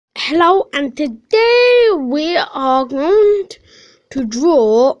Hello, and today we are going to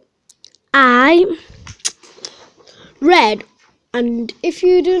draw a Red. And if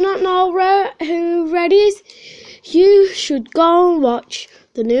you do not know who Red is, you should go and watch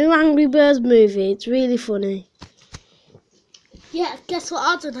the new Angry Birds movie. It's really funny. Yeah, guess what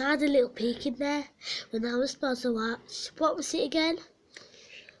I done? I had a little peek in there when I was supposed to watch. What was it again?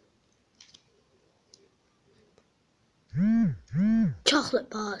 Chocolate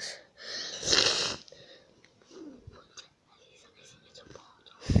bars.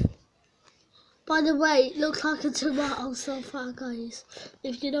 By the way, it looks like a tomato so far, guys.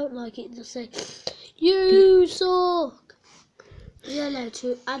 If you don't like it, just say, "You suck." You're allowed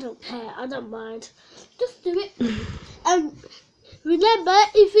to. I don't care. I don't mind. Just do it. And remember,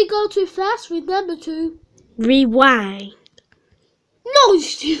 if we go too fast, remember to Rewind. No, you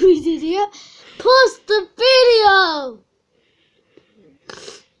stupid idiot. Pause the video.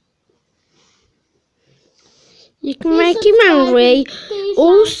 You can make him angry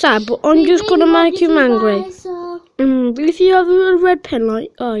also, but I'm just going to make him angry. If you have a red pen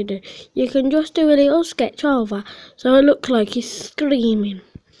like I do, you can just do a little sketch over so it looks like he's screaming.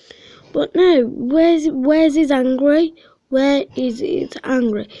 But no, where's his angry? Where is it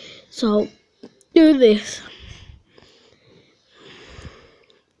angry? So do this.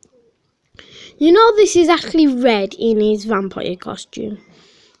 You know this is actually Red in his vampire costume.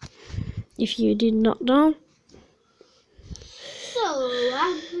 If you did not know. So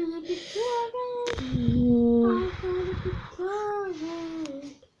I'm gonna be drawing. I'm gonna be drawing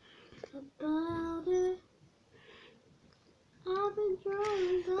about it. I've been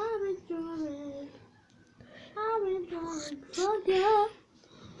drawing for you.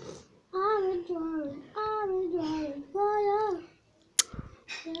 I've been drawing for you.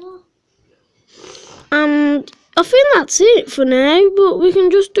 Yeah. And I think that's it for now, but we can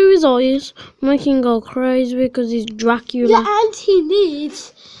just do his eyes, make him go crazy because he's Dracula. Yeah, and he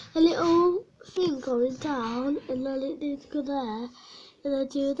needs a little thing going down, and then it needs to go there, and then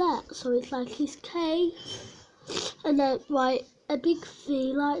do that. So it's like his cave, and then write a big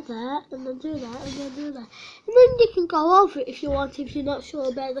V like that, and then do that, and then do that. And then you can go over it if you want, if you're not sure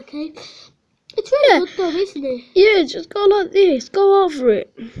about the cave. It's really good though, isn't it? Yeah, just go like this, go over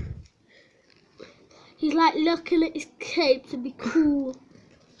it. He's like looking at his cape to be cool.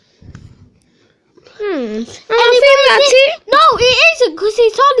 I think that's it. No, it isn't, because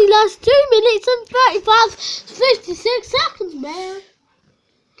it only lasts 2 minutes and 56 seconds, man.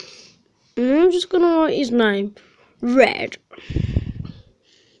 I'm just going to write his name. Red.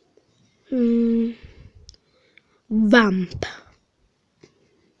 Vamp.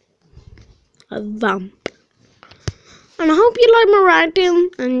 A vamp. And I hope you like my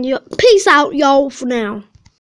writing. And peace out, y'all, for now.